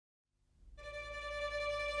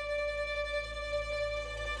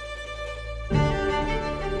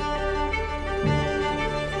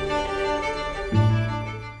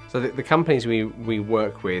So the companies we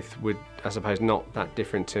work with would, I suppose, not that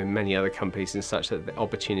different to many other companies in such that the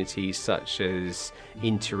opportunities such as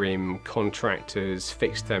interim contractors,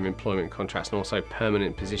 fixed term employment contracts and also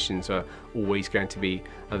permanent positions are always going to be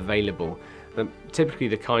available. Typically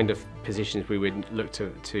the kind of positions we would look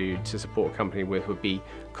to support a company with would be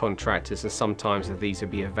contractors, and sometimes these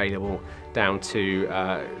would be available down to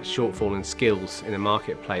shortfall in skills in a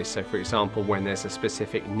marketplace. So for example, when there's a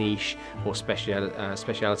specific niche or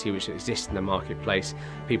speciality which exists in the marketplace,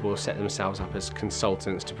 people will set themselves up as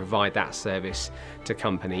consultants to provide that service to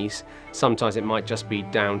companies. Sometimes it might just be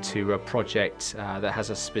down to a project that has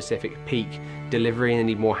a specific peak delivery and they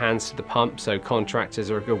need more hands to the pump, so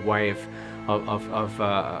contractors are a good way of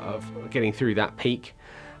getting through that peak.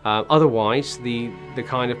 Otherwise, the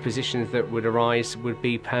kind of positions that would arise would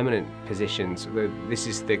be permanent positions. This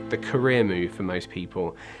is the career move for most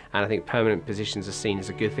people, and I think permanent positions are seen as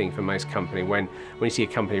a good thing for most companies. When you see a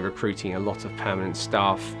company recruiting a lot of permanent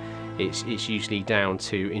staff, it's usually down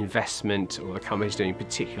to investment, or the company's doing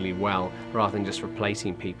particularly well rather than just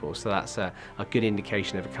replacing people. So that's a good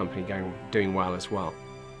indication of a company doing well as well.